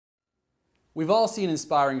We've all seen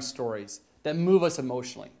inspiring stories that move us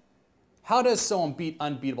emotionally. How does someone beat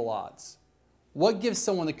unbeatable odds? What gives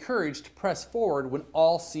someone the courage to press forward when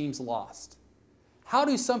all seems lost? How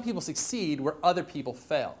do some people succeed where other people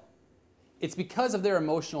fail? It's because of their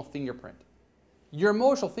emotional fingerprint. Your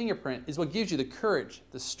emotional fingerprint is what gives you the courage,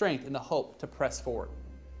 the strength, and the hope to press forward.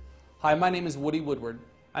 Hi, my name is Woodward.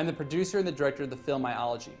 I'm the producer and the director of the film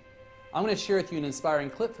I-ology. I'm going to share with you an inspiring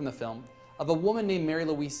clip from the film of a woman named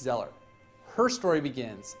Louise Zeller. Her story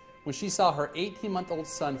begins when she saw her 18-month-old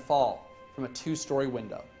son fall from a 2-story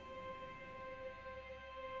window.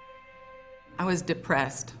 I was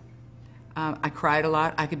depressed. I cried a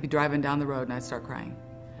lot. I could be driving down the road and I'd start crying.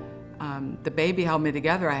 The baby held me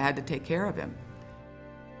together. I had to take care of him.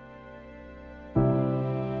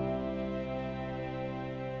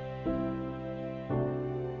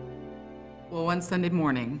 Well, one Sunday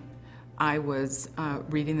morning, I was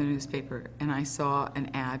reading the newspaper and I saw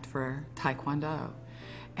an ad for Taekwondo.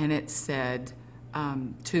 And it said,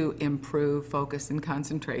 to improve focus and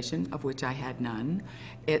concentration, of which I had none.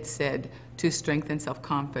 It said to strengthen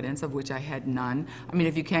self-confidence, of which I had none. I mean,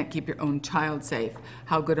 if you can't keep your own child safe,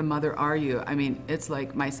 how good a mother are you? I mean, it's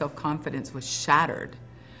like my self-confidence was shattered.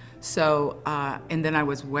 So, and then I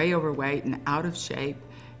was way overweight and out of shape,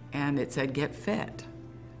 and it said get fit.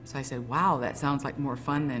 So I said, wow, that sounds like more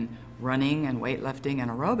fun than running and weightlifting and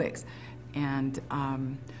aerobics. And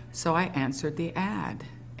so I answered the ad,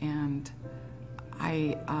 and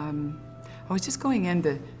I was just going in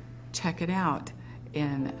to check it out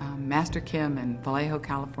in Master Kim in Vallejo,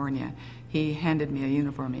 California. He handed me a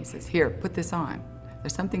uniform. He says, here, put this on.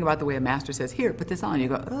 There's something about the way a master says, here, put this on. You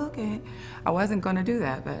go, oh, okay. I wasn't going to do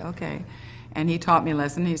that, but okay. And he taught me a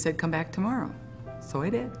lesson. He said, come back tomorrow. So I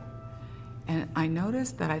did. And I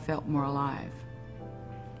noticed that I felt more alive.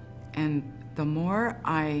 And the more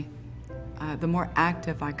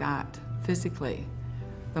active I got physically,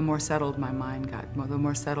 the more settled my mind got, the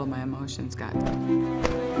more settled my emotions got.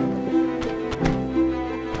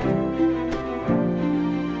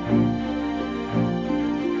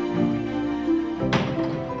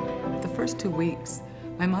 The first 2 weeks,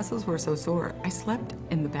 my muscles were so sore, I slept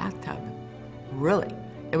in the bathtub. Really.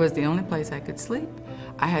 It was the only place I could sleep.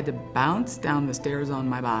 I had to bounce down the stairs on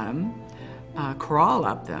my bottom, crawl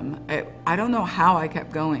up them. I don't know how I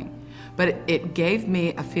kept going, but it gave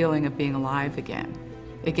me a feeling of being alive again.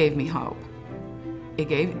 It gave me hope.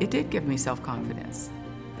 It did give me self-confidence.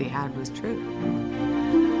 The ad was true.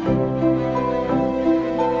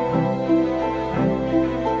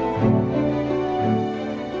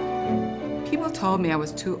 People told me I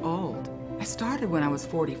was too old. I started when I was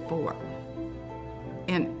 44.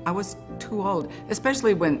 And I was too old,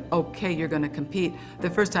 especially when, okay, you're going to compete. The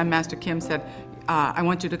first time Master Kim said, I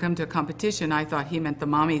want you to come to a competition, I thought he meant the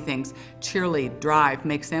mommy things, cheerlead, drive,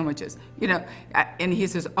 make sandwiches. You know, and he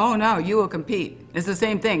says, oh no, you will compete. It's the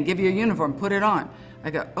same thing, give you a uniform, put it on. I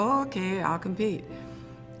go, oh, okay, I'll compete.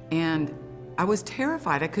 And I was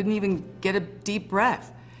terrified. I couldn't even get a deep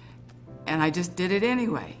breath. And I just did it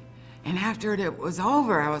anyway. And after it was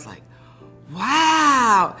over, I was like,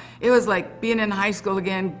 wow! It was like being in high school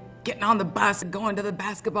again, getting on the bus, going to the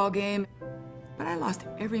basketball game. But I lost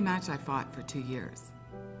every match I fought for 2 years.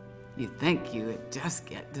 You'd think you would just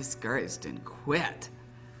get discouraged and quit.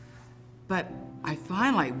 But I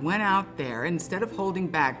finally went out there, instead of holding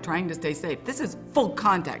back, trying to stay safe. This is full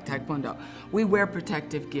contact Taekwondo. We wear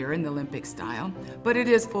protective gear in the Olympic style, but it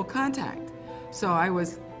is full contact. So I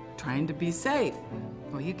was trying to be safe.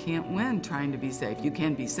 Well, you can't win trying to be safe. You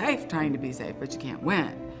can be safe trying to be safe, but you can't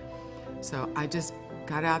win. So I just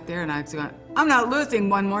got out there and I was going, I'm not losing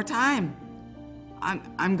one more time.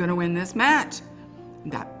 I'm gonna win this match.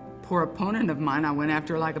 That poor opponent of mine, I went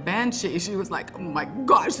after like a banshee. She was like, oh my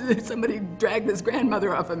gosh, somebody dragged this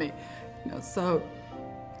grandmother off of me. You know, so,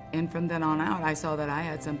 and from then on out, I saw that I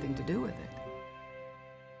had something to do with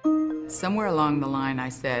it. Somewhere along the line, I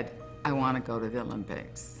said, I want to go to the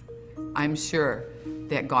Olympics. I'm sure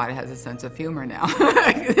that God has a sense of humor now,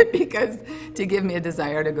 because to give me a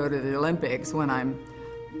desire to go to the Olympics when I'm,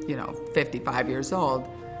 55 years old,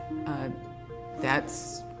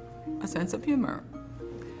 that's a sense of humor.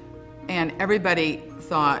 And everybody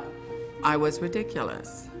thought I was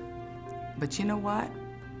ridiculous. But you know what?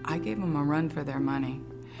 I gave them a run for their money.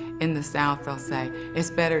 In the South, they'll say, it's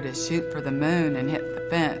better to shoot for the moon and hit the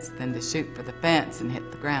fence than to shoot for the fence and hit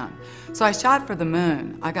the ground. So I shot for the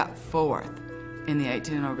moon. I got 4th in the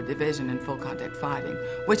 18 and over division in full contact fighting,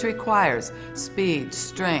 which requires speed,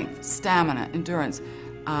 strength, stamina, endurance,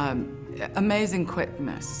 amazing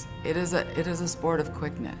quickness. It is a sport of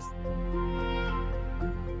quickness.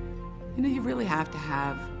 You really have to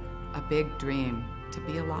have a big dream to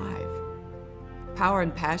be alive. Power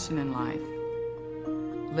and passion in life.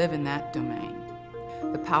 Live in that domain.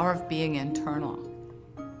 The power of being internal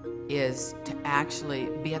is to actually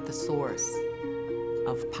be at the source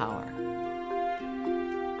of power.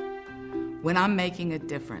 When I'm making a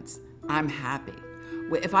difference, I'm happy.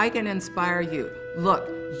 If I can inspire you, look,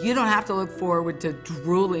 you don't have to look forward to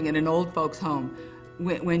drooling in an old folks' home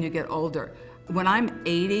when you get older. When I'm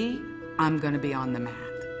 80, I'm gonna be on the mat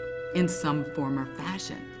in some form or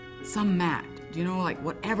fashion. Some mat, you know, like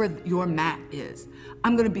whatever your mat is.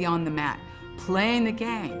 I'm gonna be on the mat, playing the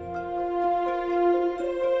game.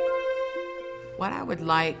 What I would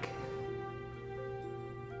like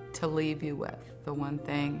to leave you with, the one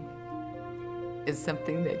thing, is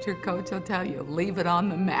something that your coach will tell you, leave it on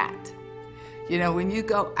the mat. You know, when you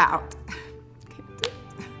go out,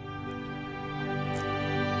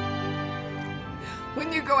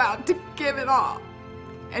 when you go out to give it all,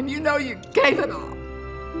 and you know you gave it all,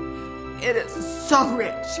 it is so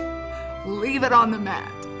rich. Leave it on the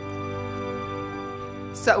mat.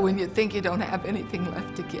 So when you think you don't have anything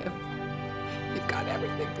left to give, you've got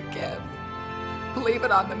everything to give. Leave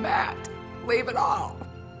it on the mat. Leave it all.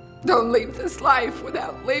 Don't leave this life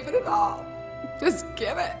without leaving it all. Just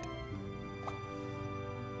give it.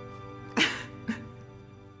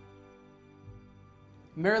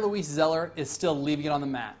 Mary Louise Zeller is still leaving it on the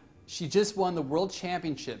mat. She just won the World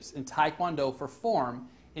Championships in Taekwondo for form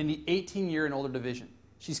in the 18-year and older division.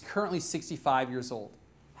 She's currently 65 years old.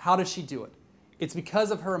 How does she do it? It's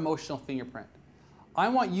because of her emotional fingerprint. I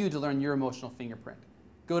want you to learn your emotional fingerprint.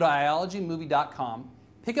 Go to I-ologymovie.com,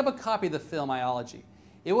 pick up a copy of the film I-ology.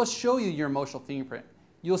 It will show you your emotional fingerprint.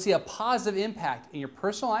 You'll see a positive impact in your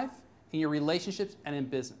personal life, in your relationships, and in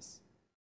business.